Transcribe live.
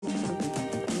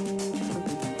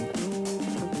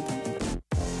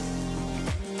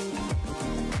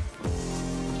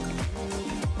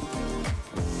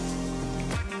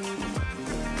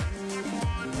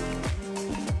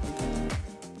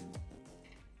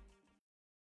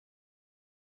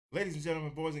Ladies and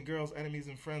gentlemen, boys and girls, enemies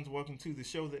and friends, welcome to the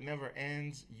show that never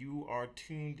ends. You are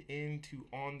tuned in to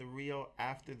On the Real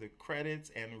after the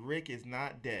credits, and Rick is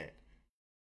not dead.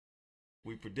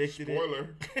 We predicted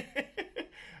Spoiler. it.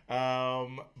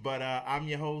 I'm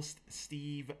your host,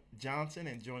 Steve Johnson,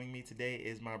 and joining me today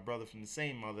is my brother from the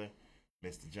same mother,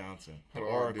 Mr. Johnson, the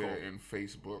Hello out Oracle. there in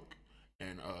Facebook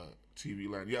and TV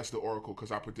land. Yes, the Oracle,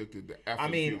 because I predicted the I after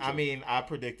the mean, future. I mean, I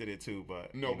predicted it too,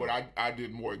 but No, but I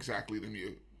did more exactly than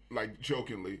you. Like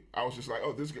jokingly, I was just like,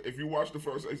 "Oh, this." If you watch the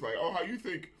first, it's like, "Oh, how you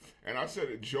think?" And I said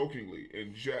it jokingly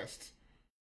in jest,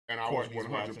 and I was Courtney's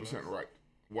 100% watching us. right.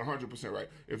 100% right.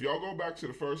 If y'all go back to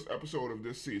the first episode of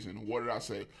this season, what did I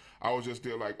say? I was just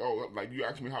there like, oh, like you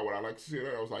asked me how would I like to see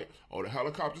it. I was like, oh, the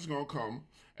helicopter's gonna come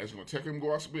and it's gonna take him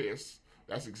go out space.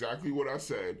 That's exactly what I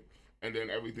said. And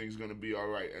then everything's gonna be all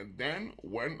right. And then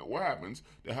what happens?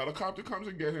 The helicopter comes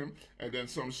and get him, and then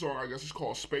some song I guess it's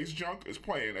called Space Junk is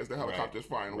playing as the helicopter's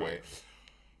flying away. Right.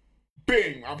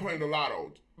 Bing! I'm playing the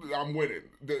lotto. I'm winning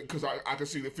because I can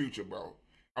see the future, bro.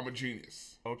 I'm a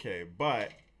genius. Okay,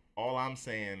 but all I'm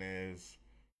saying is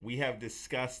we have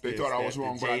discussed They this. thought I that was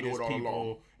wrong, the but I knew Jada's it all people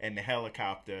along. and the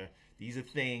helicopter. These are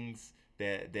things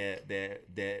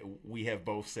that we have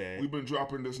both said. We've been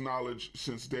dropping this knowledge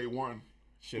since day one.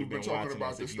 Should We've have been been talking watching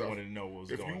about us this if you stuff. wanted to know what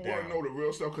was If you going want down. to know the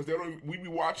real stuff, because they don't, we be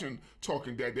watching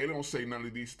Talking Dead. They don't say none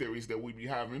of these theories that we be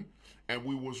having, and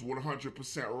we was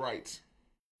 100% right.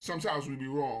 Sometimes we be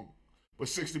wrong, but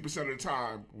 60% of the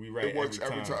time, We right it works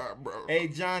every every time. time, bro. Hey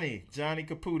Johnny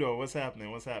Caputo, what's happening?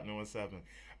 What's happening? What's happening?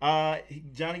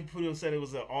 Johnny Caputo said it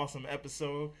was an awesome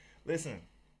episode. Listen,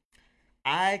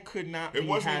 I could not It be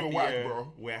wasn't happier even whack,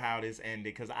 bro. with how this ended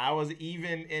because I was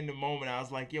even in the moment. I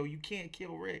was like, "Yo, you can't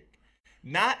kill Rick."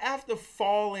 Not after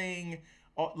falling.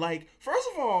 Like, first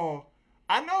of all,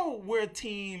 I know we're a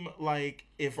team. Like,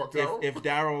 if Fuck if Daryl. if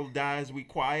Daryl dies, we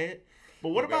quiet. But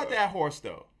what about Daryl. that horse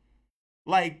though?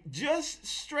 Like, just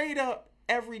straight up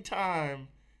every time,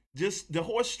 just the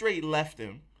horse straight left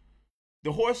him.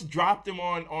 The horse dropped him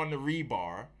on the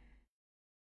rebar.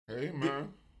 Hey,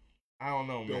 man. I don't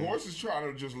know, The man. horse is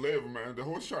trying to just live, man. The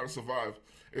horse trying to survive.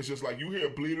 It's just like you hear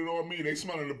bleeding on me. They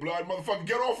smelling the blood. Motherfucker,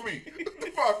 get off me. What the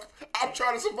fuck? I'm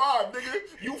trying to survive, nigga.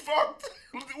 You fucked.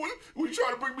 We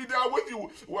trying to bring me down with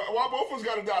you. Why both of us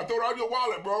gotta die? Throw down your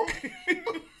wallet, bro.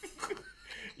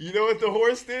 You know what the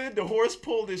horse did? The horse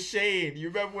pulled a Shane. You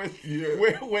remember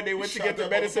when they went to Shot get the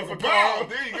that medicine for motherfucker. Carl? Pow!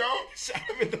 There you go. Shot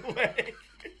him in the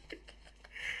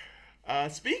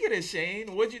leg. Speaking of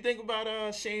Shane, what'd you think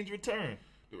about Shane's return?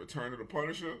 The return of the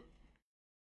Punisher.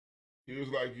 He was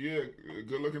like, yeah,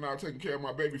 good looking out taking care of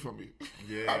my baby for me.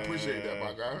 Yeah, I appreciate that,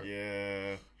 my guy.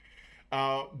 Yeah.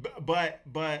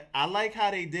 But I like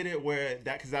how they did it where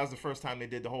that because that was the first time they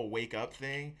did the whole wake up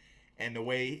thing, and the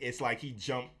way it's like he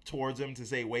jumped towards him to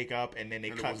say wake up, and then they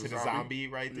And it cut was to a the zombie? zombie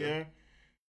right Yeah. there.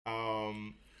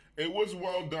 It was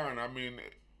well done. I mean,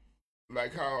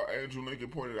 like how Andrew Lincoln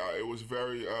pointed out, it was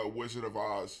very Wizard of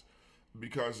Oz.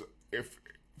 Because if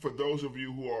for those of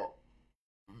you who are,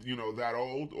 that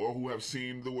old or who have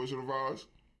seen The Wizard of Oz,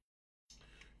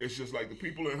 it's just like the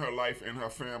people in her life and her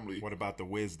family. What about the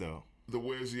Wiz though? The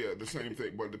Wiz, yeah, the same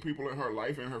thing. But the people in her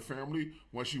life and her family,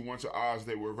 when she went to Oz,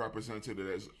 they were represented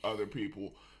as other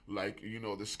people. Like,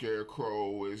 the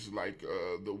Scarecrow is like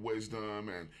the wisdom,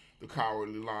 and the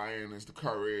Cowardly Lion is the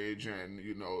courage, and,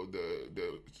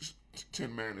 the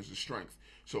Tin Man is the strength.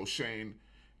 So Shane,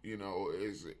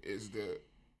 is the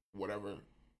whatever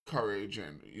courage,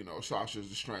 and, Sasha's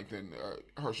the strength, and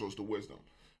Herschel's the wisdom.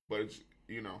 But it's,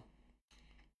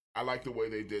 I like the way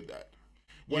they did that.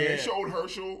 When they Yeah. showed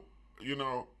Herschel,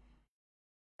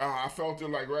 I felt it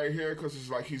like right here because it's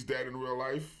like he's dead in real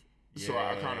life. So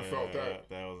I kind of felt that.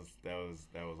 That was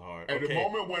hard. At Okay. the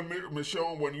moment when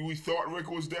Michonne, when we thought Rick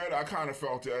was dead, I kind of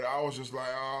felt that. I was just like,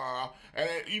 ah. And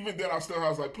even then, I still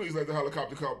was like, please let the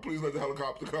helicopter come. Please let the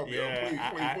helicopter come.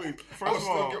 Yeah, Please. first I was of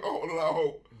still all, holding out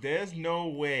hope. There's no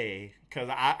way because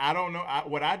I don't know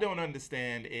what I don't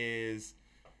understand is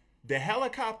the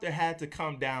helicopter had to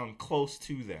come down close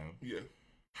to them. Yeah.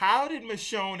 How did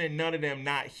Michonne and none of them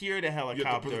not hear the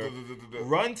helicopter,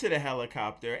 run to the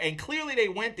helicopter, and clearly they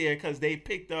went there because they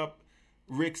picked up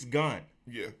Rick's gun.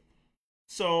 Yeah.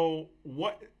 So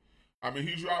what? I mean,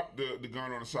 he dropped the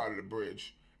gun on the side of the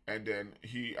bridge, and then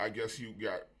I guess he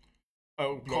got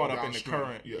Caught up in the downstream.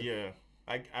 current. Yeah. Yeah.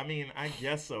 I mean, I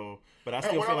guess so, but I And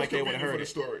still what feel else like they could would be have for heard the it.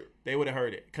 story? They would have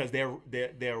heard it because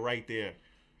they're right there.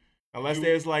 Unless You-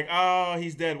 there's like, oh,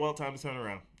 he's dead. Well, time to turn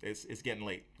around. It's getting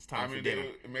late. It's time I for mean, dinner.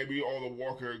 maybe all the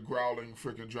Walker growling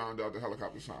freaking drowned out the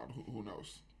helicopter sound. Who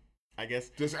knows? I guess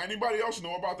Does anybody else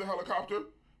know about the helicopter?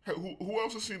 Who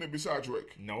else has seen it besides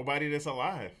Rick? nobody that's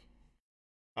alive.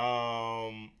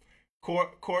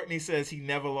 Courtney says he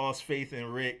never lost faith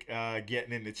in Rick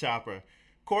getting in the chopper.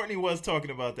 Courtney was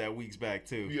talking about that weeks back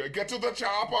too. Yeah, get to the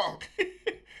chopper.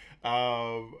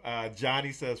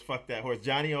 Johnny says, "Fuck that horse."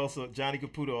 Johnny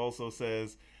Caputo also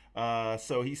says,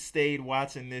 so he stayed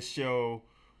watching this show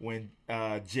when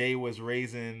Jay was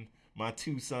raising my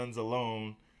two sons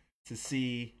alone to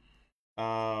see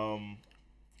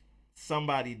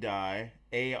somebody die.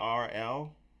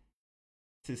 ARL,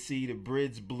 to see the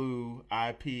bridge blue,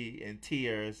 IP in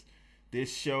tears.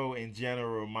 This show in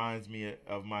general reminds me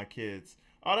of my kids.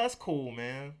 Oh, that's cool,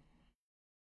 man.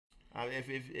 If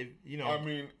you know, I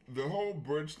mean, the whole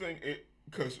bridge thing,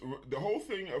 because the whole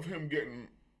thing of him getting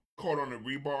caught on the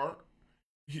rebar,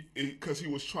 because he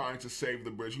was trying to save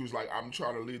the bridge. He was like, I'm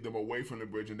trying to lead them away from the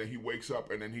bridge, and then he wakes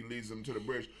up and then he leads them to the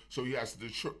bridge. So he has to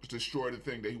destroy the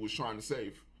thing that he was trying to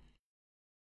save.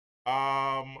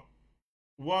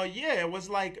 Well, yeah, it was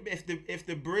like if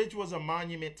the bridge was a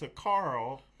monument to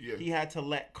Carl, Yeah. he had to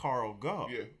let Carl go.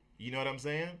 Yeah. You know what I'm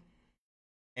saying?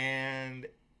 And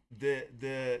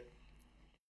the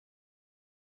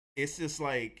it's just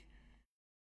like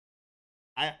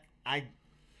I I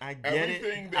get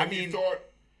Everything it. that I he mean, thought,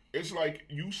 it's like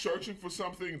you searching for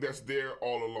something that's there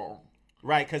all along.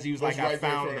 right? Because he was like, It's I right there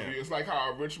in found front of him. you. It's like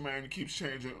how a rich man keeps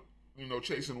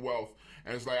chasing wealth,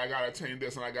 and it's like I gotta attain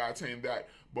this and I gotta attain that.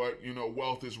 But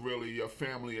wealth is really your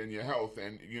family and your health,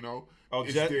 and Oh,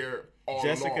 it's there all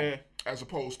Jessica. along. As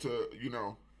opposed to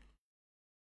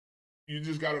you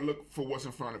just gotta look for what's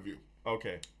in front of you.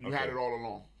 Okay. You had it all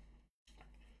along.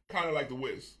 Kind of like the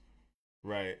Wiz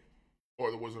Right.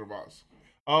 or the Wizard of Oz.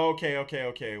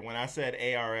 Okay. When I said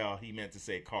ARL, he meant to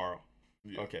say Carl.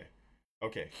 Yeah.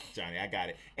 Okay, Johnny, I got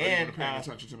it. Are you And paying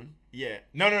attention to me? yeah,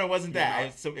 no, it wasn't that.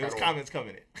 You're not It was at all. comments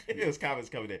coming in. It was comments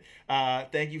coming in.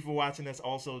 Thank you for watching us.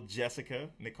 Also, Jessica,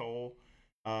 Nicole,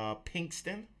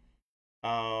 Pinkston.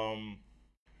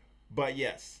 But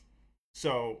yes.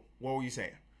 So, what were you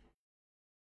saying?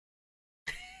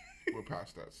 We're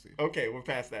past that, Steve. Okay, we're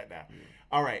past that now. Yeah.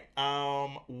 All right.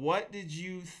 What did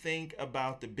you think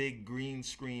about the big green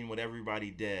screen with everybody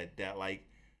dead? That like,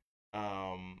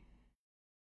 because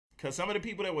some of the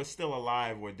people that were still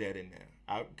alive were dead in there.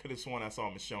 I could have sworn I saw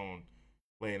Michonne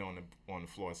laying on the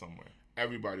floor somewhere.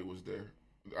 Everybody was there.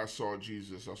 I saw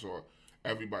Jesus. I saw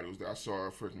everybody was there. I saw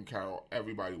a freaking Carol.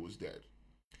 Everybody was dead.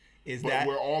 Is But that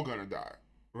we're all gonna die.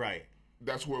 right?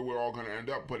 That's where we're all gonna end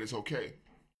up. But it's okay.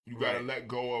 You gotta Right. let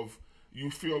go of. You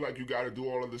feel like you gotta do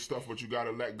all of this stuff, but you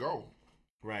gotta let go.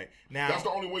 Right. Now, That's the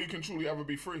only way you can truly ever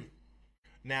be free.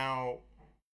 now,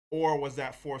 or was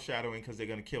that foreshadowing because they're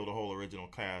gonna kill the whole original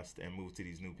cast and move to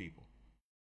these new people?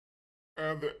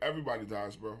 Everybody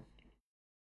dies, bro.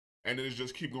 And then it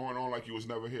just keep going on like you was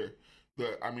never here.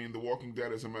 The Walking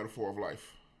Dead is a metaphor of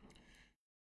life.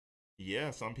 Yeah,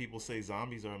 some people say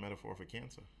zombies are a metaphor for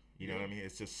cancer. You know what I mean?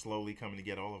 It's just slowly coming to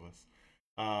get all of us.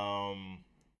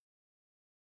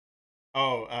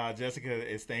 Jessica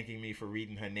is thanking me for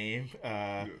reading her name.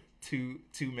 Too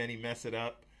many mess it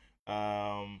up.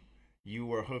 You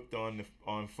were hooked on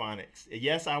phonics.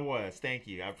 Yes, I was. Thank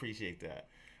you. I appreciate that.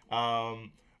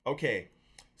 Okay,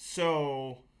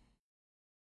 so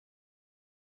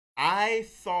I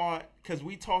thought, because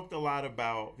we talked a lot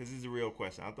about, because this is a real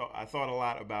question. I thought a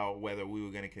lot about whether we were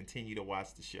going to continue to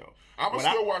watch the show. I'm gonna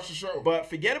still watch the show. But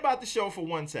forget about the show for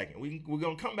 1 second. We're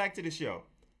going to come back to the show.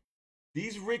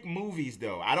 These Rick movies,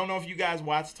 though, I don't know if you guys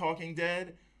watch Talking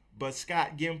Dead, but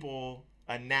Scott Gimple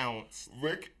announced The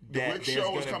Rick there's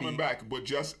show is gonna coming be- back, but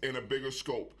just in a bigger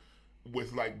scope,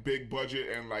 with like big budget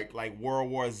and like World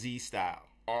War Z style.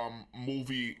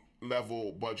 movie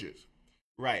level budget.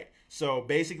 Right. So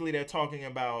basically, they're talking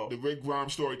about The Rick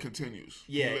Grimes story continues.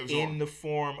 He lives in on. the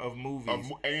form of movies. Of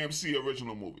AMC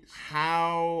original movies.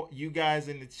 How you guys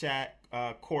in the chat,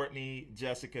 Courtney,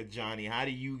 Jessica, Johnny, how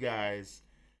do you guys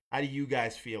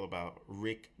feel about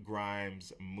Rick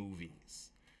Grimes movies?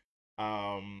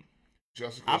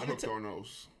 Jessica's I'm gonna hooked on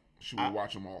those. She will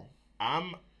watch them all.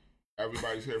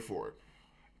 Everybody's here for it.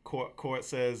 Court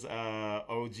says,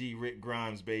 OG Rick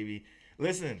Grimes, baby.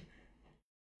 Listen,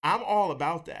 I'm all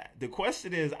about that. The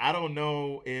question is, I don't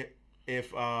know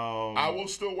if I will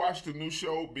still watch the new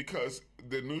show because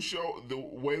the new show, the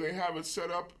way they have it set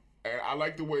up, and I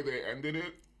like the way they ended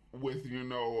it with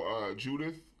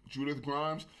Judith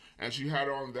Grimes, and she had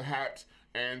on the hat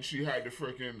and she had the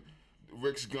freaking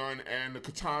Rick's gun and the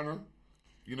katana.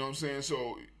 You know what I'm saying?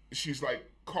 So she's like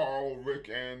Carl, Rick,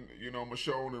 and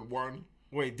Michonne in one.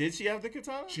 Wait, did she have the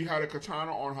katana? She had a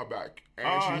katana on her back, and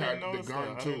Oh, she I had didn't the notice gun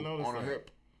that. I too didn't notice on her that.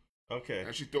 hip, Okay,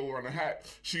 and she threw her on the hat.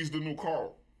 She's the new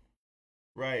Carl.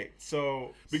 right.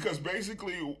 So Because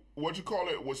basically, what you call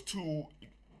it was two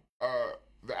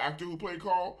the actor who played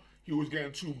Carl, he was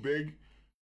getting too big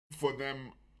for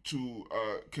them to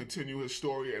continue his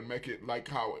story and make it like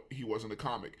how he was in the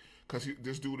comic. Because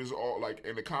this dude is all like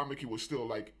in the comic, he was still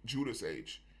like Judas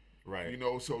age. Right. You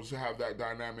know, so to have that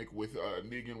dynamic with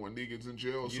Negan when Negan's in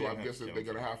jail, so I guess that they're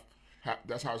gonna have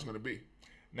that's how it's gonna be.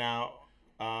 Now,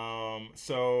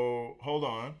 so hold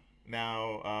on.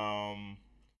 Now,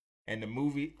 and the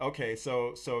movie. Okay,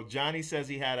 so Johnny says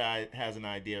he has an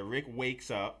idea. Rick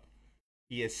wakes up,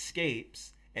 he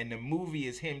escapes, and the movie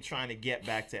is him trying to get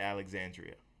back to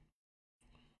Alexandria.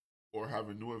 Or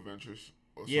having new adventures.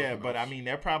 Yeah, but I mean,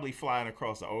 they're probably flying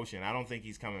across the ocean. I don't think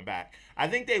he's coming back. I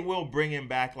think they will bring him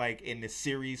back, like, in the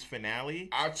series finale.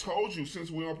 I told you,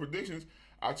 since we're on predictions,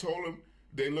 I told him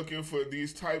they're looking for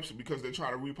these types because they're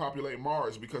trying to repopulate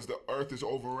Mars because the Earth is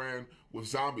overran with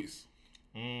zombies.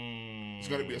 It's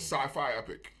going to be a sci-fi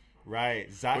epic. Right.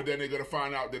 But then they're going to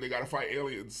find out that they got to fight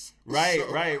aliens.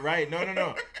 Right.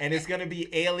 No. And it's going to be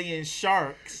alien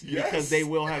sharks because they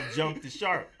will have jumped the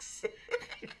sharks.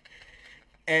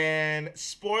 And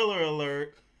spoiler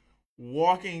alert,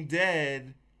 Walking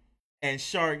Dead and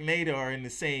Sharknado are in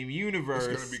the same universe.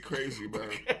 It's gonna be crazy,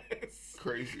 man.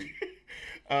 Crazy.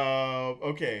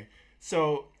 Okay.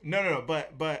 So no,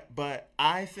 but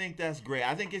I think that's great.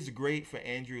 I think it's great for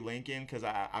Andrew Lincoln because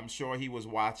I'm sure he was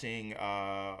watching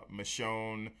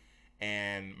Michonne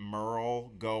and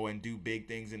Merle go and do big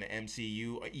things in the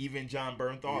MCU. Even John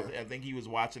Bernthal, I think he was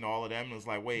watching all of them and was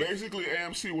like, wait. Basically,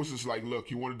 AMC was just like,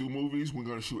 look, you want to do movies? We're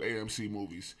going to shoot AMC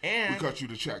movies. And we cut you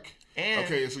the check. And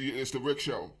okay, so it's the Rick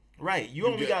Show. Right. You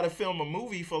only got to film a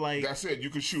movie for like that's it.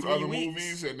 You can shoot other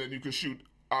movies and then you can shoot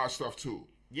our stuff too.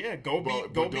 Yeah, go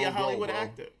be a Hollywood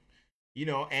actor. You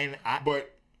know,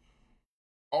 But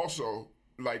also,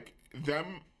 like,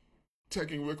 them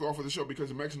taking Rick off of the show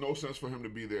because it makes no sense for him to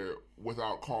be there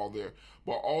without Carl there.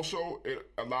 But also, it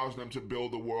allows them to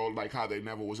build the world like how they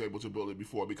never was able to build it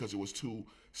before because it was too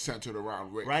centered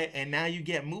around Rick. Right, and now you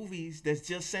get movies that's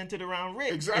just centered around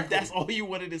Rick. Exactly. If that's all you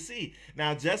wanted to see.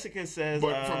 Now, Jessica says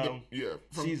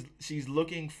she's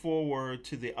looking forward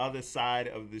to the other side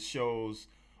of the shows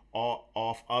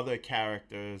off other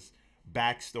characters'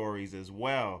 backstories as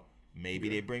well. Maybe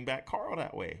they bring back Carl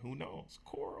that way. Who knows?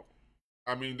 Coral.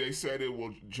 I mean, they said it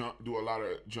will do a lot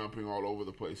of jumping all over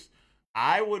the place.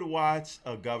 I would watch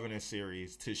a Governor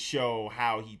series to show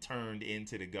how he turned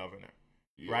into the Governor.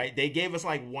 Yeah. Right? They gave us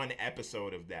like one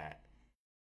episode of that.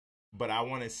 But I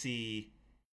want to see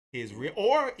his real,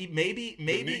 or maybe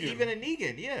even a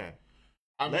Negan. Yeah.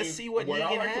 Let's see what Negan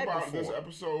I liked had about before. This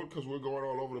episode, because we're going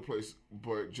all over the place,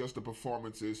 but just the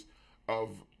performances of,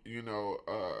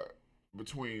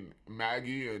 between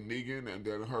Maggie and Negan, and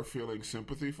then her feeling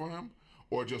sympathy for him,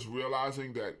 or just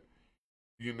realizing that,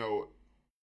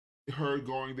 her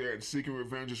going there and seeking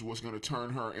revenge is what's going to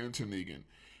turn her into Negan.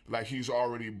 Like, he's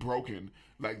already broken.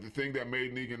 Like, the thing that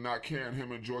made Negan not care and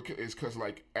him enjoy is because,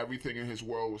 like, everything in his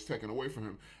world was taken away from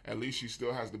him. At least she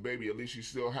still has the baby. At least she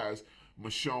still has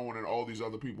Michonne and all these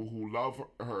other people who love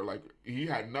her. Like, he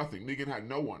had nothing. Negan had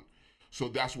no one. So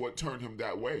that's what turned him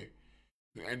that way.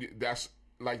 And that's,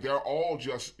 like, they're all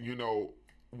just,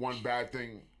 one bad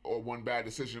thing or one bad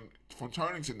decision from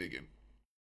turning to Negan.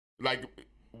 Like,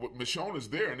 Michonne is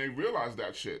there and they realize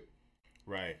that shit.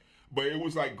 Right. But it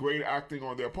was like great acting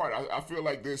on their part. I feel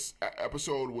like this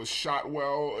episode was shot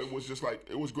well. It was just like,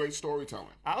 it was great storytelling.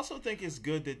 I also think it's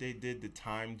good that they did the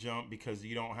time jump because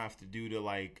you don't have to do the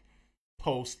like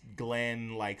post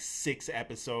Glenn like 6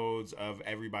 episodes of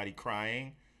everybody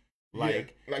crying.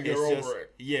 Like they're over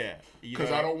it. Yeah.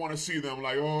 Because I don't want to see them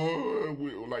like,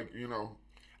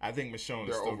 I think Michonne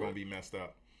is still going to be messed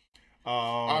up.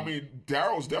 I mean,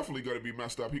 Daryl's definitely going to be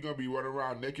messed up. He's going to be running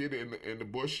around naked in the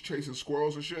bush chasing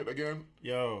squirrels and shit again.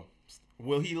 Yo,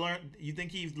 will he learn? You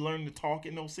think he's learned to talk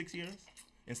in those 6 years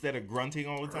instead of grunting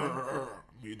all the time?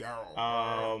 Me,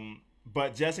 Daryl.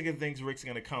 But Jessica thinks Rick's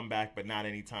going to come back, but not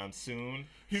anytime soon.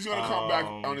 He's going to come back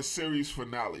on a series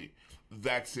finale.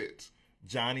 That's it.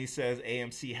 Johnny says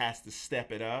AMC has to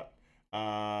step it up.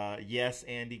 Yes,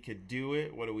 Andy could do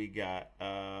it. What do we got?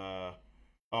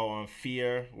 On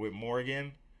Fear with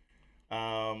Morgan.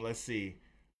 Let's see.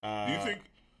 Do you think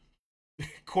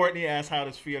Courtney asked how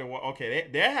does Fear to work? Okay,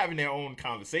 they're having their own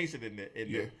conversation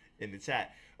in the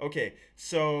chat. Okay,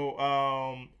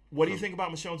 so what do you think about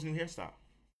Michonne's new hairstyle?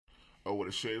 Oh, with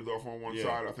it shaved off on one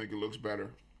side, I think it looks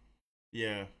better.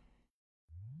 Yeah.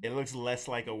 It looks less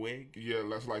like a wig? Yeah,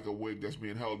 less like a wig that's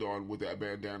being held on with that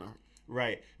bandana.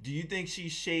 Right. Do you think she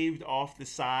shaved off the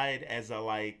side as a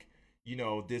like,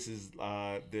 this is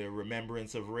the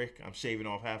remembrance of Rick? I'm shaving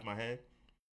off half my head?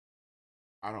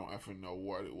 I don't effing know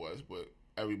what it was, but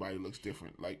everybody looks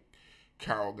different. Like,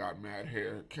 Carol got mad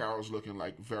hair. Carol's looking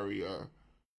like very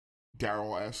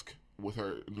Daryl-esque with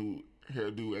her new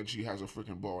hairdo, and she has a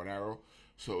freaking bow and arrow.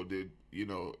 So did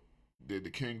the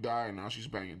king die and now she's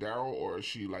banging Daryl, or is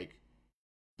she like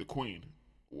the queen?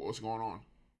 What's going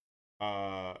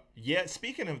on? Yeah.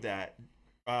 Speaking of that,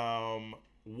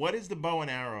 what is the bow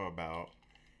and arrow about?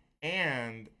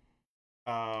 And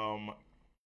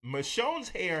Michonne's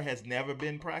hair has never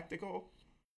been practical,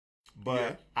 but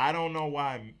Yeah. I don't know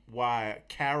why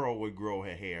Carol would grow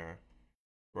her hair,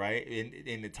 right?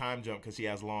 In the time jump because she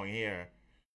has long hair.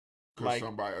 Because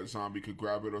a zombie could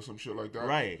grab it or some shit like that.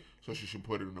 Right. So she should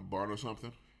put it in a bun or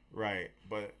something. Right.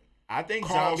 But I think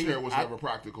Carl's hair was never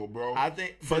practical, bro. I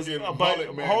think, but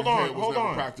hold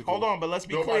on. But let's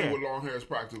be clear. Nobody with long hair is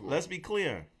practical. Let's be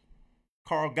clear.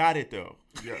 Carl got it though.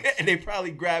 Yes. And they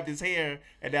probably grabbed his hair,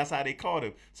 and that's how they caught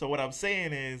him. So what I'm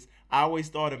saying is, I always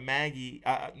thought of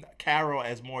Carol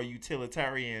as more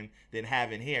utilitarian than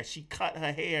having hair. She cut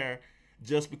her hair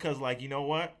just because, like, you know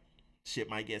what, shit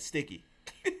might get sticky.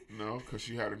 No, because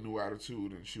she had a new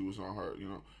attitude and she was on her,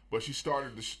 But she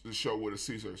started the show with a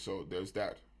Caesar, so there's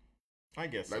that. I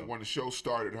guess like when the show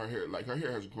started, her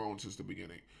hair has grown since the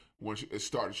beginning. When it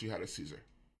started, she had a Caesar.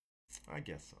 I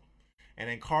guess so. And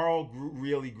then Carl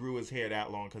really grew his hair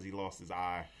that long because he lost his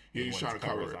eye. Yeah, he's trying to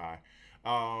cover his it. eye.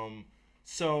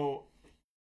 So,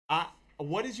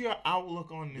 what is your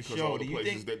outlook on the because show? all the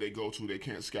places that they go to, they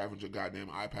can't scavenge a goddamn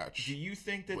eye patch. Do you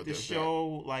think that the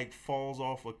show like falls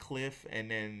off a cliff and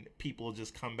then people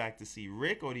just come back to see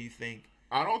Rick, or do you think?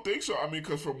 I don't think so. I mean,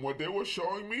 because from what they were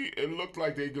showing me, it looked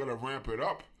like they're gonna ramp it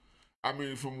up. I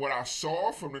mean, from what I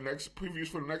saw from the next previews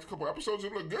for the next couple episodes,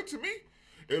 it looked good to me.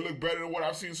 It looked better than what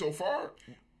I've seen so far.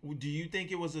 Do you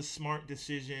think it was a smart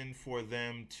decision for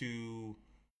them to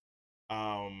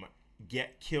not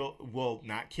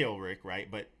kill Rick, right?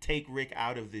 But take Rick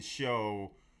out of the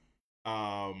show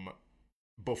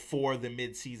before the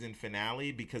mid-season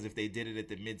finale? Because if they did it at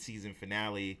the mid-season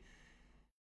finale,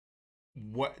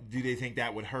 what do they think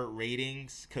that would hurt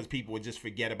ratings? Because people would just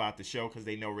forget about the show because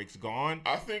they know Rick's gone.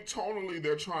 I think tonally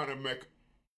they're trying to make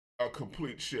a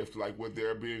complete shift, like with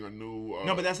there being a new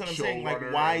no, but that's what I'm saying.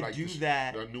 Like, why do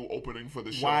that? A new opening for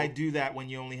the show. Why do that when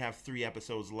you only have 3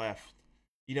 episodes left?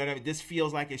 You know what I mean? This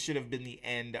feels like it should have been the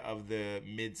end of the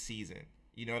mid-season.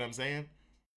 You know what I'm saying?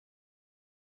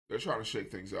 They're trying to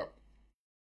shake things up.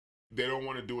 They don't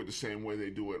want to do it the same way they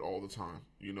do it all the time.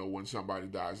 You know, when somebody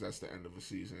dies, that's the end of a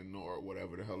season or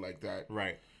whatever the hell like that.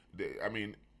 Right.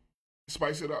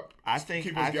 Spice it up. I think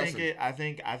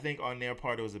on their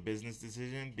part it was a business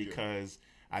decision because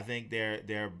I think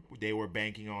they were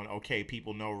banking on, okay,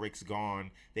 people know Rick's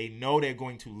gone. They know they're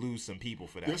going to lose some people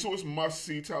for that. This was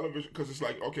must-see television because it's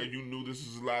like, okay, you knew this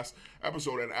is the last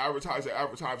episode, and advertiser,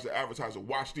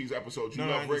 watch these episodes. You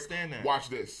love Rick, watch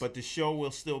this. But the show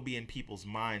will still be in people's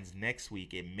minds next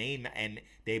week. It may not, and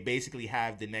they basically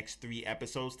have the next 3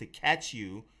 episodes to catch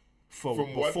you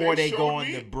before they go on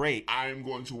the break. I am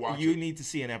going to watch it. You need to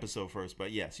see an episode first,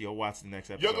 but yes, you'll watch the next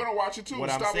episode. You're going to watch it too. What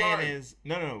I'm saying is,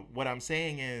 no. What I'm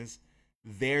saying is,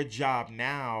 their job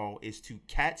now is to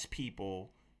catch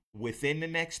people within the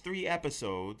next 3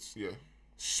 episodes. Yeah.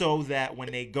 So that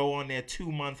when they go on their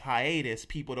 2-month hiatus,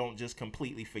 people don't just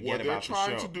completely forget about the show. What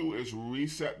they're trying to do is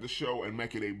reset the show and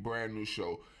make it a brand new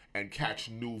show and catch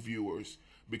new viewers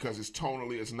because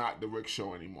it's not the Rick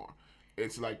show anymore.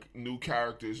 It's like new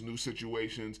characters, new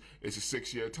situations. It's a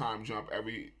 6-year time jump.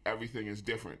 Everything is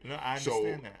different. No, I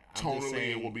understand that.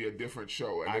 Tonally, it will be a different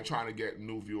show, and they're trying to get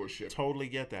new viewership. Totally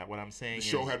get that. What I'm saying is, the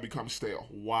show had become stale.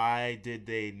 Why did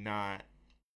they not?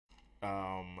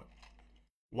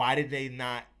 Why did they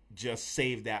not just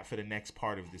save that for the next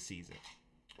part of the season?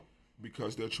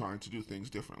 Because they're trying to do things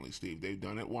differently, Steve. They've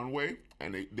done it one way,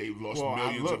 and they've lost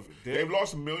millions. They've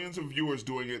lost millions of viewers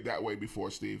doing it that way before,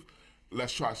 Steve.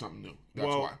 Let's try something new. That's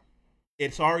why.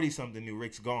 It's already something new.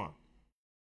 Rick's gone.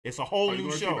 It's a whole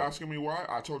new show. Keep asking me why?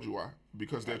 I told you why.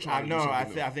 Because they're trying to do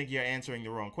something new. I think you're answering the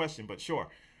wrong question, but sure.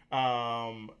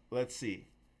 Let's see.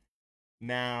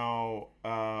 Now,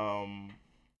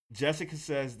 Jessica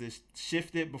says this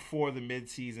shifted before the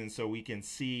mid-season so we can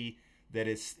see that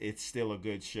it's still a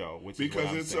good show.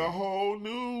 Because it's a whole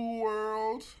new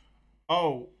world.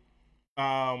 Oh,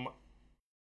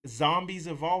 zombies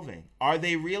evolving. Are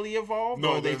they really evolved? No,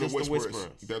 or are they're just the Whisperers?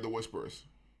 They're the Whisperers.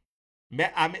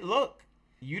 I mean, look,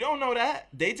 you don't know that.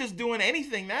 They just doing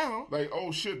anything now. Like,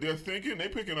 oh shit, they're thinking, they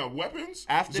picking up weapons.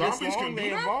 After zombies this long, they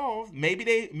evolved.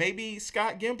 Maybe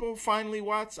Scott Gimple finally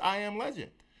watched I Am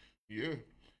Legend. Yeah,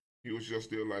 he was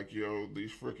just there like, yo,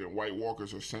 these freaking White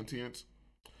Walkers are sentient,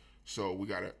 so we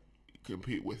gotta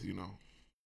compete with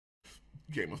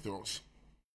Game of Thrones.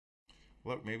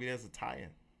 Look, maybe there's a tie-in.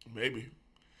 Maybe.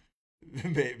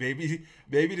 maybe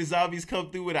the zombies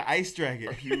come through with an ice dragon.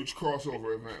 A huge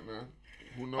crossover event, man.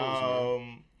 Who knows,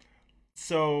 man?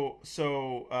 So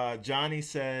Johnny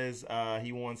says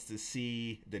he wants to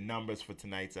see the numbers for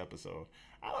tonight's episode.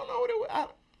 I don't know what it.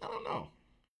 I don't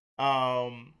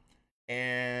know.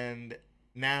 And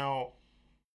now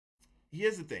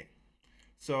here's the thing.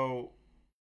 So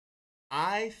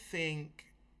I think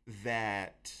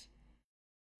that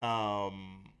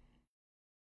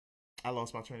I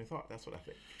lost my train of thought. That's what I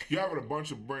think. You're having a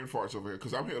bunch of brain farts over here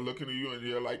because I'm here looking at you and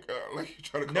you're like you're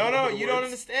trying to. No, you don't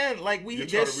understand. Like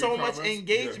there's so much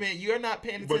engagement. Yeah. You're not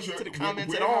paying attention to the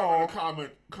comments at all. We're having a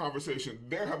conversation.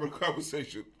 They're having a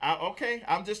conversation. Okay,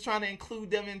 I'm just trying to include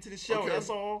them into the show. Okay.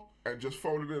 That's all. And just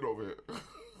folded it over here.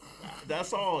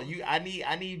 That's all. I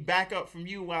need backup from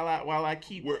you while I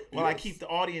keep the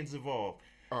audience involved.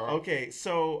 Okay,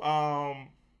 so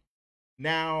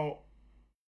now.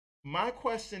 My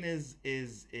question is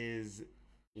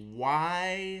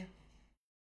why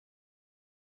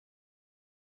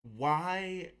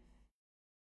I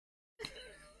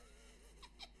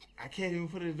can't even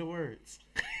put it into words.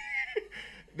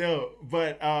 No,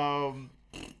 but I'm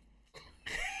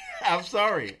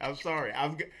sorry.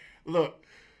 Look,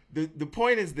 the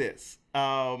point is this.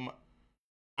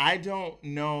 I don't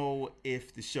know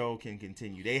if the show can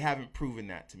continue. They haven't proven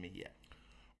that to me yet.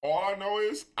 All I know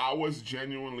is I was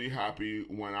genuinely happy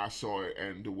when I saw it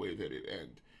end the way that it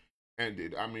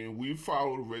ended. I mean, we've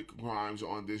followed Rick Grimes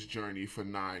on this journey for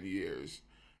 9 years,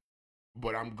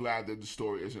 but I'm glad that the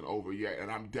story isn't over yet,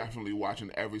 and I'm definitely watching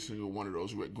every single one of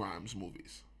those Rick Grimes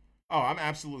movies. Oh, I'm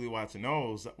absolutely watching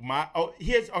those.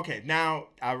 Now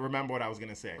I remember what I was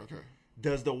gonna say. Okay.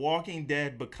 Does The Walking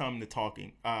Dead become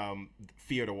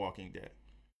Fear the Walking Dead?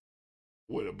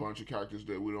 With a bunch of characters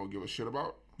that we don't give a shit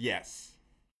about? Yes.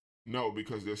 No,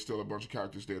 because there's still a bunch of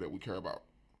characters there that we care about.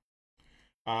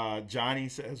 Johnny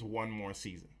says one more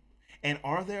season. And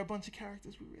are there a bunch of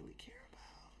characters we really care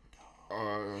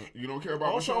about? You don't care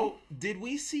about also, Michonne? Did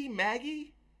we see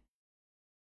Maggie?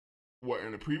 What,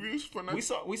 in the previews for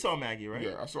next? We saw Maggie, right?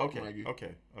 Yeah, I saw Maggie.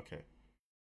 Okay.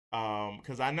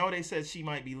 Because I know they said she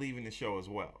might be leaving the show as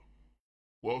well.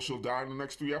 Well, she'll die in the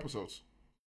next 3 episodes.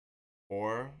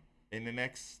 Or in the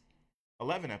next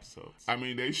 11 episodes. I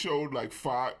mean, they showed like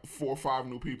 4 or 5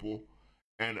 new people,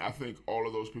 and I think all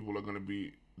of those people are going to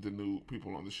be the new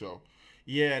people on the show.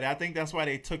 Yeah, I think that's why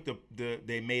they took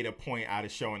they made a point out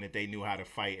of showing that they knew how to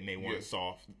fight and they weren't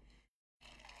soft.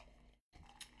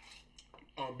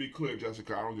 Be clear,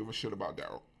 Jessica, I don't give a shit about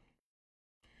Daryl.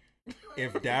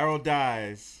 If Daryl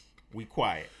dies, we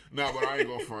quiet. Nah, but I ain't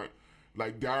gonna front.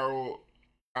 Like Daryl,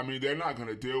 I mean, they're not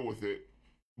gonna deal with it.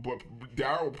 But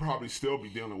Daryl will probably still be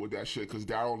dealing with that shit because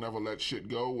Daryl never let shit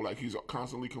go. Like, he's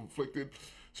constantly conflicted.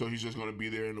 So he's just going to be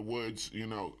there in the woods,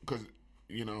 because,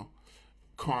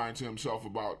 crying to himself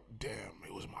about, damn,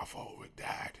 it was my fault Rick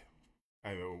died.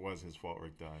 I know it was his fault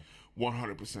Rick died.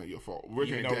 100% your fault. Rick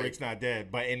Even ain't though dead. Rick's not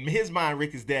dead. But in his mind,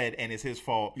 Rick is dead and it's his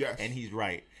fault. Yes. And he's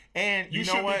right. And you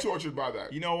know what? should be tortured by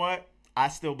that. You know what? I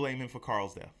still blame him for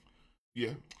Carl's death.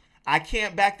 Yeah. I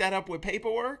can't back that up with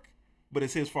paperwork, but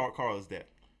it's his fault Carl is dead.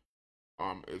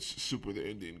 It's Super the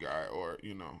Indian guy, or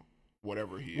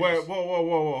whatever he is.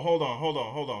 Whoa!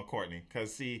 Hold on, Courtney.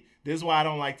 Because see, this is why I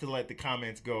don't like to let the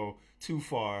comments go too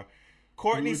far.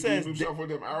 Courtney says himself with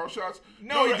them arrow shots.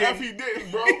 No, he didn't. He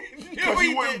didn't, bro. Because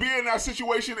he wouldn't be in that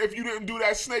situation if you didn't do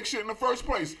that snake shit in the first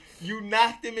place. You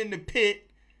knocked him in the pit.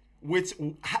 Where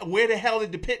the hell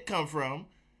did the pit come from?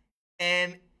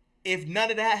 And if none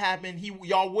of that happened,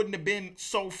 y'all wouldn't have been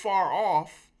so far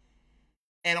off.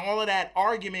 And all of that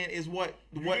argument is what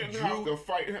you didn't have to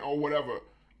fight him or whatever.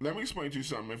 Let me explain to you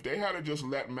something. If they had just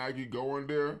let Maggie go in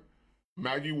there,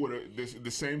 Maggie would have, the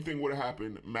same thing would have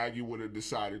happened. Maggie would have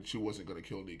decided she wasn't going to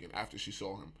kill Negan after she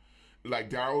saw him.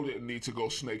 Like, Daryl didn't need to go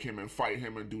snake him and fight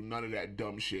him and do none of that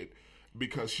dumb shit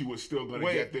because she was still going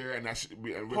to get there and Rick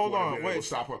would have been able to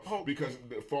stop her. Because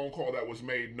the phone call that was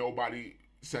made, nobody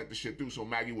sent the shit through. So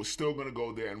Maggie was still going to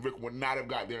go there and Rick would not have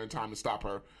got there in time to stop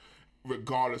her.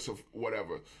 Regardless of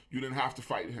whatever, you didn't have to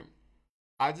fight him.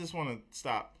 I just want to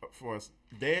stop for us.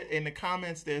 In the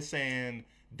comments, they're saying,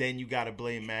 then you got to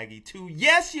blame Maggie too.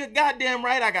 Yes, you're goddamn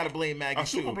right. I got to blame Maggie too. I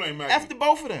super blame Maggie. After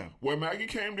both of them. When Maggie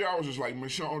came there, I was just like,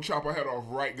 Michonne, chop her head off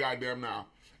right goddamn now.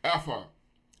 F her.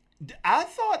 I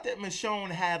thought that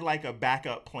Michonne had like a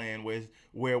backup plan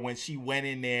where when she went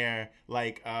in there,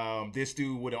 like this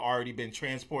dude would have already been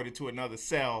transported to another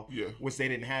cell, which they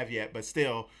didn't have yet, but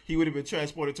still he would have been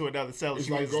transported to another cell. It's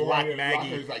she like would go lock right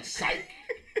Maggie. It's like psych.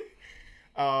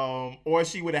 Or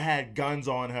she would have had guns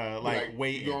on her, like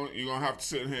waiting. You're gonna have to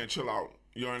sit here and chill out.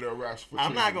 You're under arrest for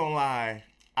I'm not treason. gonna lie.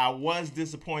 I was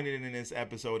disappointed in this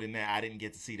episode in that I didn't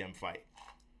get to see them fight.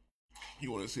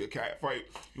 You want to see a cat fight?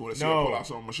 You want to see No. her pull out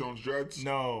some of Michonne's dreads?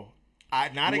 No, You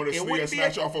want to see her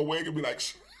snatch a, off her wig and be like,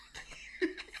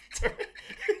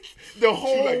 the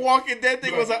whole like- Walking Dead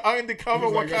thing was an undercover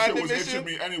like, that shit Wakanda was itching mission.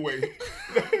 me anyway.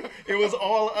 It was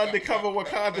all undercover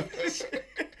Wakanda mission.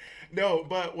 No,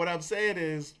 but what I'm saying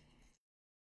is,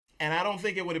 and I don't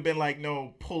think it would have been like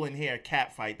no pulling hair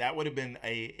cat fight. That would have been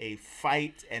a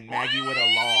fight, and Maggie would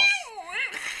have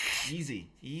lost.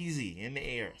 Easy in the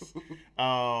airs.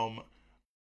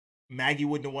 Maggie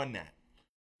wouldn't have won that.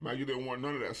 Maggie didn't want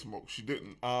none of that smoke. She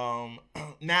didn't.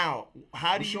 Now,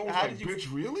 how do Michonne you? was How like, did you? bitch,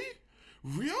 really?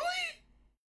 Really?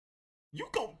 You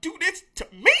gonna do this to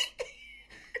me?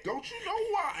 Don't you know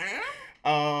who I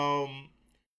am?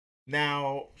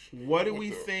 Now, what do What we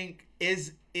the- think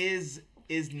is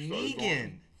Negan?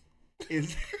 going.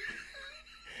 Is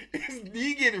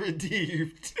Negan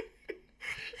redeemed?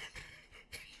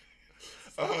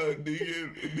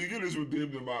 Negan is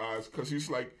redeemed in my eyes because he's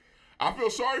like, I feel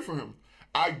sorry for him.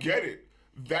 I get it.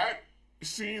 That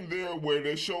scene there where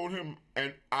they showed him,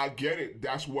 and I get it.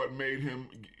 That's what made him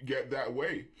get that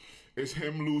way. It's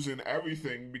him losing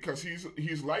everything because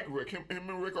he's like Rick. Him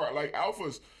and Rick are like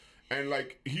alphas, and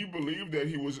like he believed that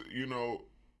he was,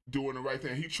 doing the right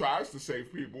thing. He tries to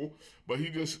save people, but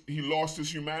he lost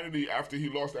his humanity after he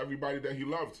lost everybody that he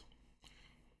loved.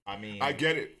 I mean, I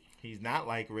get it. he's not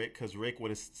like Rick because Rick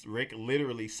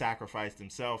literally sacrificed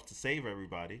himself to save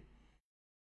everybody,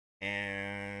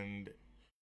 and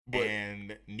But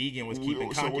Negan was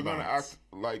keeping so we're gonna concubines. act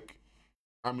like,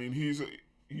 I mean,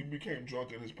 he became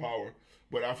drunk in his power,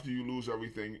 but after you lose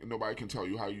everything, nobody can tell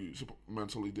you how you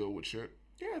mentally deal with shit.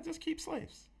 Yeah, just keep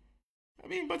slaves. I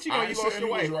mean, but you I know, ain't you lost saying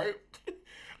your he was wife. right.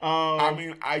 I Um,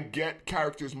 mean, I get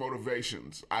characters'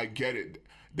 motivations. I get it.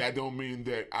 That don't mean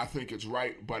that I think it's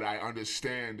right, but I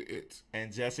understand it.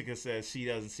 and Jessica says she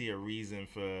doesn't see a reason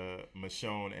for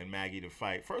Michonne and Maggie to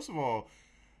fight. First of all,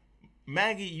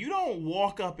 Maggie, you don't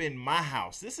walk up in my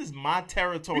house. This is my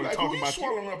territory. Be like, who Talking you about you.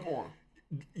 swallowing up on?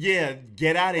 Yeah,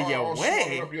 get out of your swallowing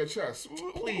way. up your chest.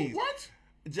 Please. What?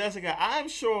 Jessica, I'm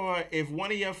sure if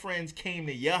one of your friends came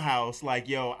to your house, like,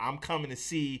 yo, I'm coming to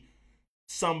see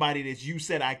somebody that you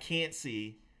said I can't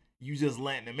see, you just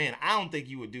letting them in. I don't think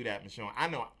you would do that, Michonne. I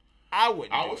know I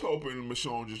wouldn't. I do was it. hoping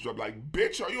Michonne just dropped like,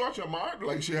 "Bitch, are you out your mind?"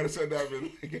 Like she had said that.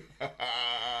 Like,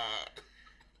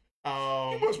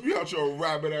 you must be out your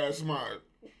rabbit ass mind.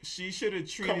 She should have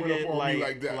treated Coming up it on me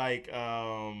like like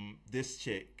that. This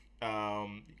chick,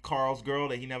 Carl's girl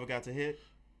that he never got to hit.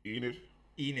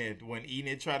 Enid, when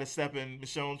Enid tried to step in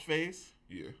Michonne's face,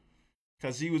 Yeah.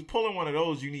 because he was pulling one of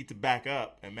those, you need to back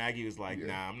up, and Maggie was like, Yeah.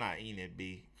 "Nah, I'm not Enid,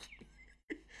 B."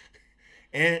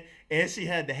 and she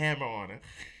had the hammer on her.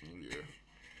 Yeah.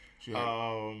 She had-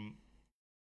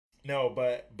 No,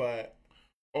 but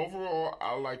overall,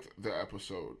 I liked the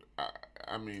episode.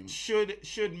 I mean, should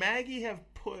Maggie have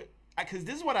put? Because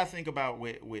this is what I think about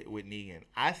with Negan.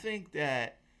 I think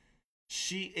that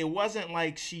it wasn't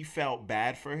like she felt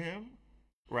bad for him,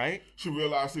 right? she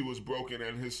realized he was broken,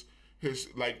 and his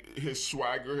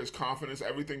swagger, his confidence,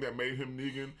 everything that made him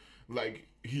Negan, like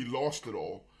he lost it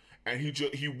all, and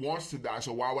he wants to die.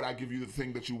 So why would I give you the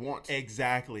thing that you want?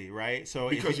 Exactly, right? So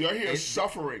Because you're here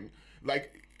suffering,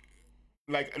 like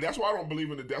that's why I don't believe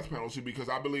in the death penalty, because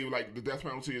I believe like the death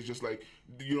penalty is just like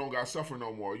you don't got to suffer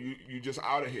no more. You just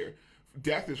out of here.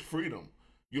 Death is freedom.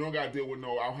 You don't got to deal with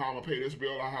how I'm gonna pay this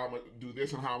bill, or how I'm gonna do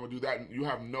this, and how I'm gonna do that. You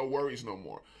have no worries no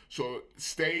more. So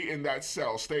stay in that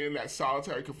cell, stay in that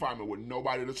solitary confinement with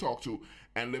nobody to talk to,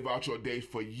 and live out your days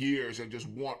for years and just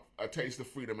want a taste of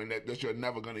freedom, and that you're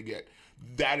never gonna get.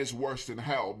 That is worse than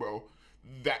hell, bro.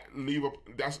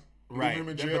 That's right, leave him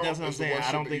in but jail that's what I'm is the saying. worst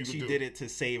I shit don't that think you she could did do. it to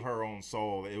save her own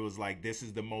soul. It was like, this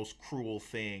is the most cruel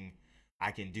thing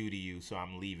I can do to you, so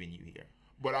I'm leaving you here.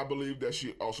 But I believe that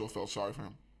she also felt sorry for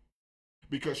him,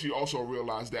 because she also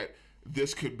realized that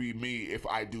this could be me if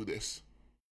I do this.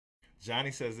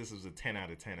 Johnny says this was a 10 out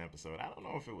of 10 episode. I don't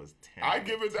know if it was 10. I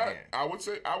give it that. 10. I would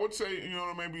say,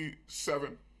 maybe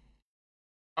 7.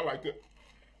 I liked it.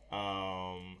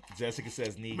 Jessica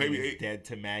says Negan Maybe is 8. dead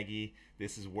to Maggie.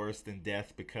 This is worse than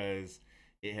death because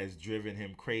it has driven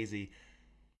him crazy.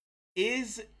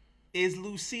 Is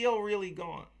Lucille really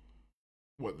gone?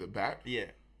 What, the bat? Yeah.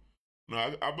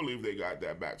 No, I believe they got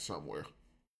that bat somewhere,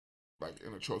 like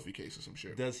in a trophy case or some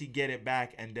shit. Does he get it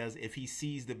back? And if he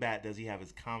sees the bat, does he have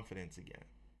his confidence again?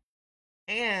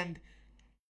 And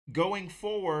going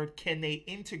forward, can they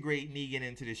integrate Negan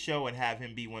into the show and have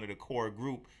him be one of the core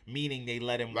group, meaning they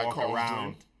let him Like walk Carl's around?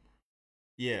 Dream?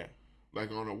 Yeah.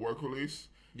 Like on a work release.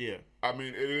 Yeah. I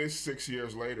mean, it is 6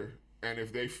 years later, and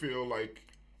if they feel like,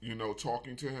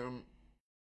 talking to him,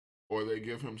 or they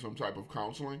give him some type of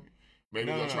counseling,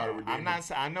 maybe they'll try to redeem I'm not.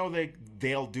 I know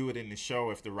they'll do it in the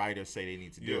show if the writers say they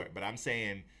need to do it. But I'm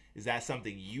saying, is that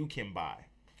something you can buy?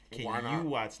 Can Why not? you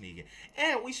watch Negan?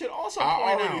 And we should also I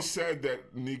point already out. said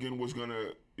that Negan was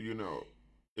gonna,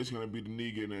 it's gonna be the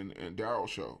Negan and Daryl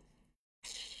show,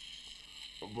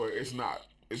 but it's not.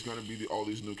 It's gonna be all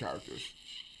these new characters.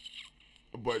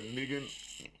 But Negan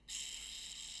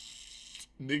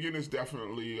is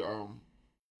definitely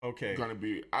Okay. gonna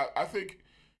be. I think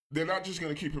they're not just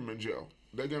gonna keep him in jail.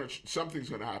 They're gonna something's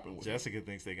gonna happen with him. Jessica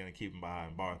thinks they're gonna keep him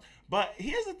behind bars. But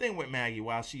here's the thing with Maggie.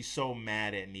 While she's so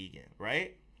mad at Negan,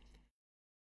 right?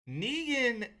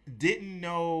 Negan didn't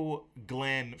know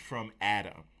Glenn from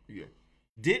Adam. Yeah.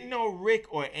 Didn't know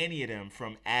Rick or any of them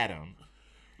from Adam.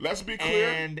 Let's be clear.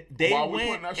 And they while we went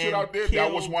putting that shit and out there,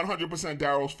 that was killed- 100%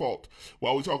 Daryl's fault.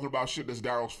 While we talking about shit that's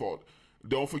Daryl's fault,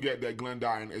 don't forget that Glenn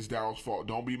dying is Daryl's fault.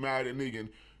 Don't be mad at Negan,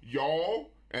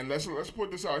 y'all. And let's put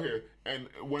this out here. And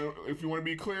if you want to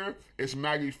be clear, it's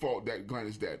Maggie's fault that Glenn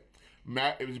is dead.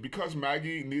 It was because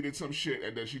Maggie needed some shit,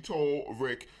 and then she told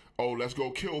Rick, "Oh, let's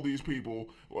go kill these people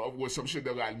with some shit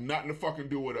that got nothing to fucking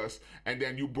do with us." And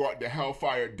then you brought the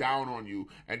hellfire down on you,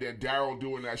 and then Daryl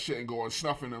doing that shit and going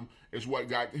snuffing him is what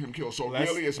got him killed. So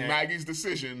really, it's Maggie's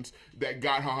decisions that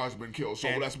got her husband killed. So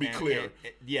let's be clear.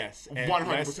 Yes,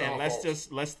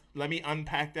 100%. Let me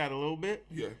unpack that a little bit.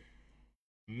 Yeah.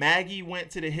 Maggie went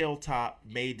to the hilltop,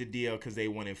 made the deal because they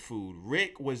wanted food.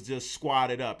 Rick was just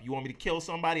squatted up. You want me to kill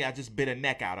somebody? I just bit a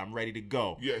neck out. I'm ready to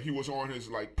go. Yeah, he was on his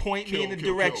point me in the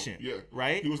direction. Kill. Yeah,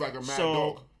 right. He was like a mad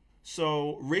dog.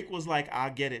 So Rick was like,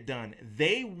 "I'll get it done."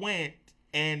 They went,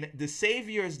 and the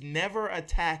Saviors never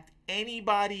attacked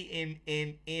anybody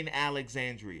in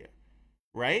Alexandria,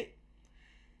 right?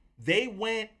 They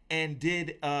went and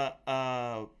did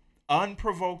a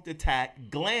unprovoked attack.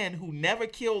 Glenn, who never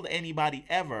killed anybody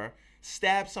ever,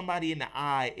 stabbed somebody in the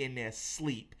eye in their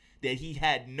sleep that he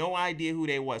had no idea who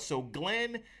they was. So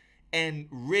Glenn and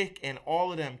Rick and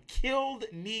all of them killed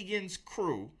Negan's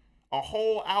crew, a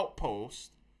whole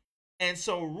outpost. And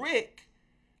so Rick,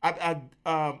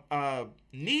 Negan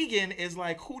is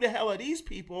like, who the hell are these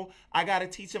people? I got to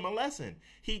teach him a lesson.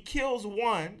 He kills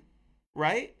one,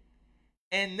 right?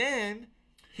 And then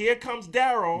here comes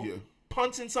Daryl. Yeah.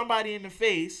 Punching somebody in the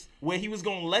face where he was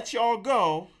gonna let y'all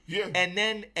go. Yeah. And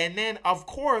then of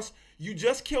course you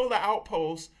just killed the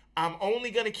outpost. I'm only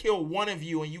gonna kill one of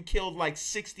you, and you killed like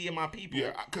 60 of my people.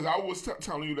 Yeah, because I was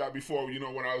telling you that before. When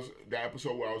I was the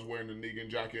episode where I was wearing the Negan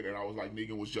jacket, and I was like,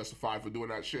 Negan was justified for doing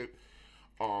that shit.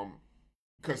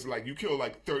 Because you killed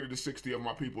like 30 to 60 of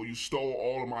my people. You stole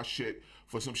all of my shit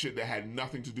for some shit that had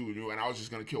nothing to do with you, and I was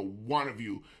just gonna kill one of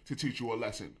you to teach you a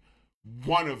lesson.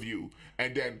 One of you,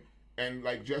 and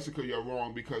like Jessica, you're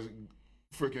wrong because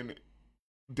freaking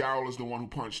Daryl is the one who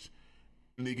punched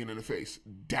Negan in the face.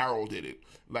 Daryl did it.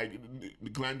 Like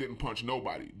Glenn didn't punch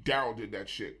nobody. Daryl did that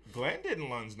shit. Glenn didn't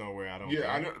lunge nowhere. I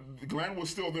know. Glenn was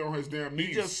still there on his damn knees.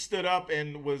 He just stood up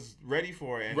and was ready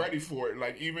for it. Ready for it.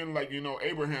 Like even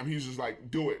Abraham, he's just like,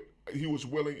 do it. He was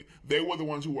willing. They were the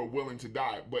ones who were willing to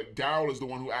die, but Daryl is the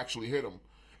one who actually hit him.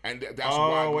 And that's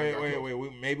why. Wait.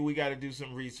 Maybe we got to do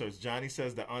some research. Johnny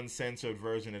says the uncensored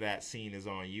version of that scene is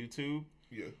on YouTube.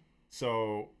 Yeah.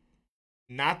 So,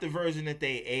 not the version that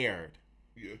they aired.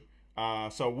 Yeah.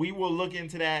 So we will look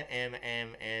into that and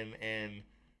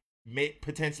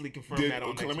potentially confirm that on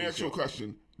next Let me ask you a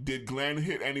question. Did Glenn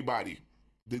hit anybody?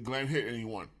 Did Glenn hit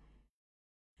anyone?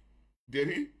 Did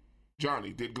he?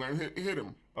 Johnny, did Glenn hit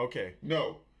him? Okay.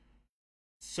 No.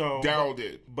 So Daryl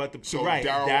did, but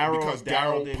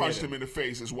Daryl punched him in the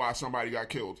face is why somebody got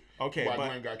killed. Okay, why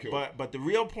Glenn got killed. But the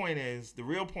real point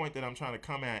that I'm trying to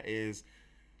come at is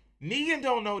Negan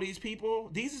don't know these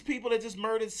people. These is people that just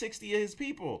murdered 60 of his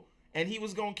people, and he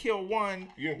was gonna kill one.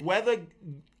 Yeah. Whether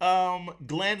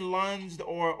Glenn lunged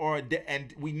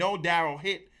and we know Daryl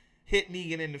hit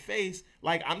Negan in the face.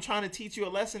 Like, I'm trying to teach you a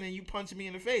lesson and you punch me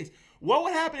in the face. What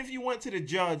would happen if you went to the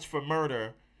judge for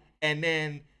murder, and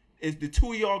then if the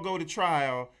two of y'all go to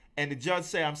trial and the judge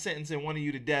say, I'm sentencing one of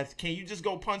you to death, can you just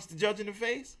go punch the judge in the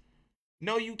face?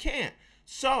 No, you can't.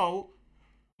 So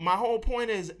my whole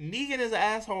point is Negan is an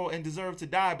asshole and deserves to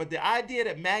die, but the idea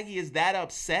that Maggie is that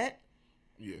upset,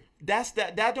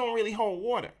 that don't really hold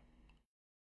water.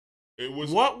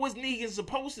 What was Negan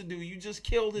supposed to do? You just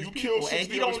killed his people, and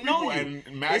he don't know you.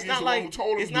 And Maggie's the one who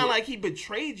told him it's not like he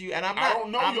betrayed you. And I don't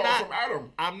know y'all from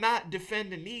Adam. I'm not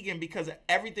defending Negan because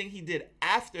everything he did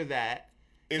after that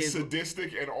is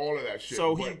sadistic and all of that shit.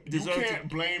 So but you can't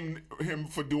blame him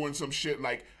for doing some shit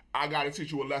like, I gotta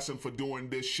teach you a lesson for doing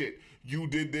this shit. you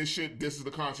did this shit. This is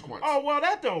the consequence. Oh, well,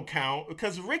 that don't count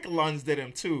because Rick lunged at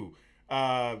him too.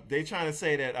 They trying to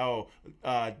say that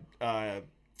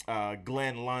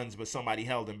Glenn lunged, but somebody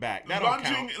held him back. That don't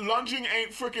count. Lunging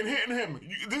ain't freaking hitting him.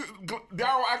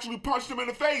 Daryl actually punched him in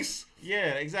the face.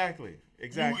 Yeah, exactly.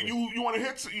 You want to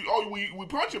hit? We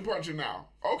punching now.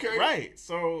 Okay. Right.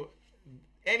 So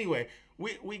anyway,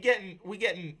 we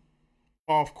getting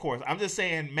off course. I'm just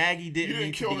saying Maggie didn't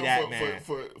need to be that mad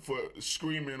for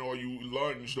screaming or you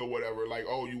lunged or whatever. Like,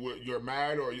 oh, you're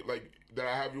mad or like that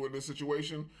I have you in this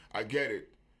situation. I get it,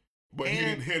 but he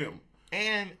didn't hit him.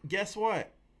 And guess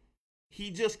what? He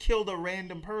just killed a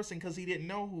random person because he didn't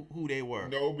know who they were.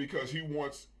 No, because he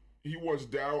wants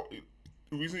Daryl.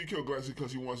 The reason he killed Glenn is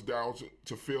because he wants Daryl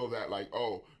to feel that, like,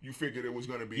 oh, you figured it was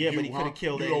going to be you. Yeah, but he could have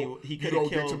killed You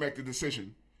don't get to make the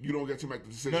decision. You don't get to make the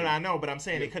decision. No, I know, but I'm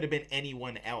saying it could have been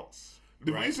anyone else.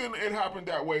 The reason it happened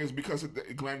that way is because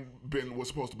Glenn Ben was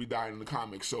supposed to be dying in the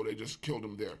comics, so they just killed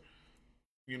him there.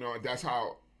 You know, that's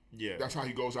how. Yeah. That's how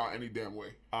he goes out any damn way.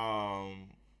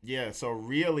 Yeah. So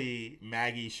really,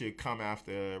 Maggie should come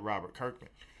after Robert Kirkman.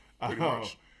 Pretty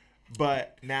much.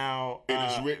 But now it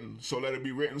is written, so let it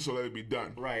be written, so let it be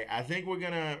done. Right. I think we're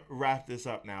gonna wrap this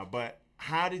up now. But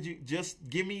how did you just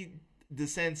give me the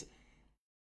sense?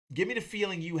 Give me the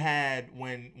feeling you had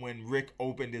when Rick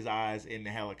opened his eyes in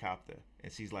the helicopter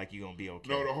and she's like, "You gonna be okay?"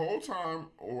 No, the whole time,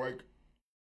 like,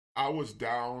 I was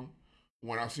down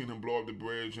when I seen him blow up the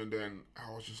bridge, and then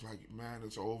I was just like, "Man,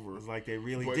 it's over." It's like they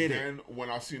really did it. But then when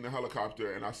I seen the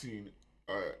helicopter and I seen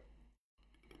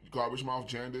Garbage Mouth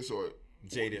Jadis or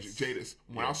Jadis.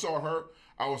 When I saw her,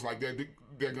 I was like, they're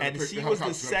gonna and pick she the was the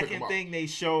helicopter second thing they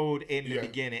showed in the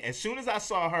beginning. As soon as I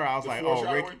saw her, I was like,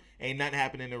 "Oh, Rick, ain't nothing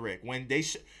happening to Rick." When they,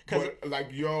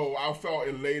 I felt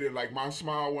elated. Like my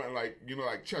smile went like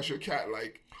Cheshire Cat.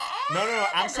 Like no.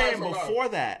 I'm saying before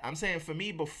that. I'm saying for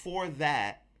me before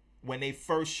that, when they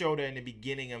first showed her in the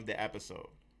beginning of the episode.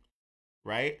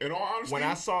 Right? In all honesty, when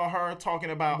I saw her talking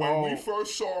about when we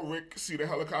first saw Rick see the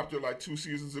helicopter like 2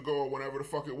 seasons ago or whenever the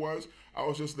fuck it was, I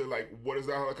was just like, what is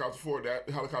that helicopter for? That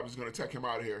helicopter's gonna take him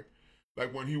out of here.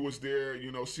 Like when he was there,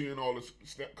 seeing all the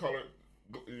color,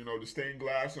 the stained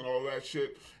glass and all that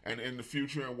shit, and in the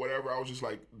future and whatever, I was just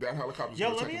like, that helicopter's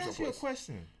gonna take him someplace. Yo, let me ask you a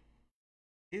question.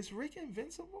 Is Rick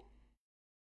invincible?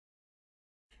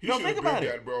 Think about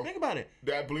it. Think about it.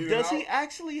 That bleeding Does he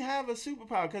actually have a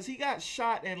superpower? Because he got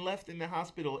shot and left in the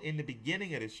hospital in the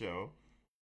beginning of the show.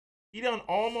 He done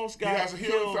almost got he has a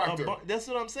healing factor. That's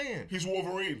what I'm saying. He's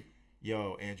Wolverine.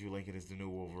 Yo, Andrew Lincoln is the new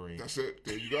Wolverine. That's it.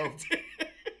 There you go.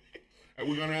 And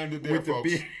we're gonna end it there,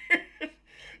 folks. Okay.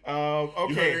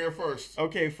 You heard it here first.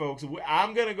 Okay, folks.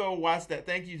 I'm gonna go watch that.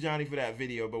 Thank you, Johnny, for that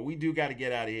video. But we do got to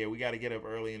get out of here. We got to get up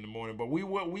early in the morning. But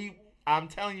I'm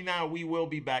telling you now, we will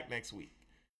be back next week.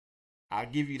 I'll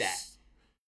give you that.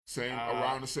 Same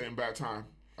around the same bad time.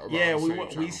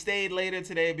 We stayed later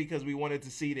today because we wanted to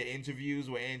see the interviews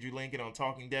with Andrew Lincoln on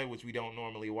Talking Dead, which we don't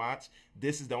normally watch.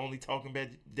 This is the only Talking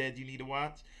Dead you need to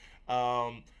watch.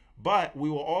 But we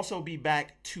will also be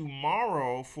back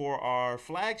tomorrow for our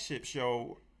flagship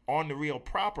show, On the Real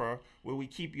Proper, where we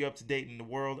keep you up to date in the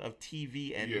world of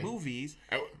TV and movies.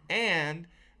 And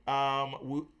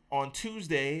on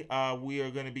Tuesday, we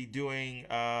are going to be doing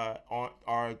on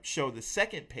our show, The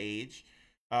Second Page,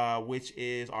 which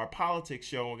is our politics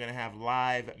show. We're going to have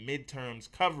live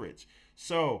midterms coverage.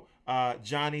 So,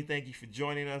 Johnny, thank you for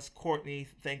joining us. Courtney,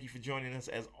 thank you for joining us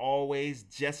as always.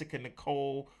 Jessica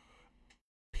Nicole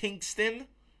Pinkston,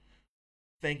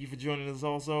 thank you for joining us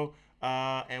also.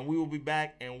 And we will be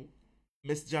back. And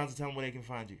Mr. Johnson, tell them where they can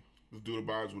find you. Let's do the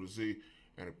Bibles with a Z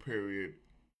and a period,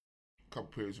 a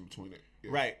couple periods in between it. Yeah.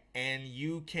 Right. And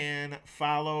you can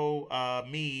follow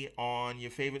me on your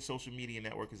favorite social media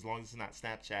network, as long as it's not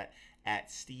Snapchat,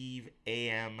 at Steve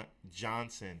A.M.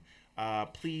 Johnson.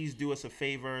 Please do us a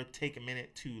favor. Take a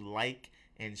minute to like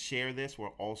and share this. We're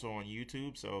also on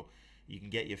YouTube, so you can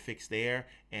get your fix there.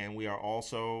 And we are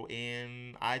also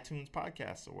in iTunes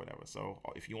podcasts or whatever. So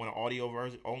if you want an audio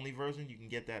only version, you can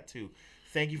get that too.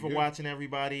 Thank you for watching,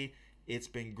 everybody. It's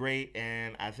been great,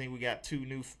 and I think we got 2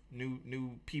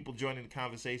 new people joining the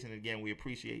conversation. Again, we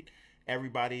appreciate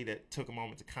everybody that took a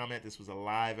moment to comment. This was a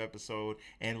live episode,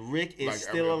 and Rick is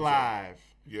still alive.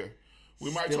 Yeah.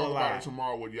 We might talk about it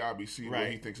tomorrow with Yabi, see what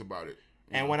he thinks about it.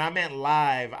 And when I meant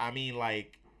live, I mean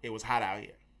like it was hot out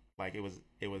here. Like it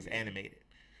was animated.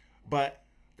 But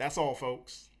that's all,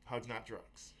 folks. Hugs, not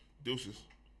drugs. Deuces.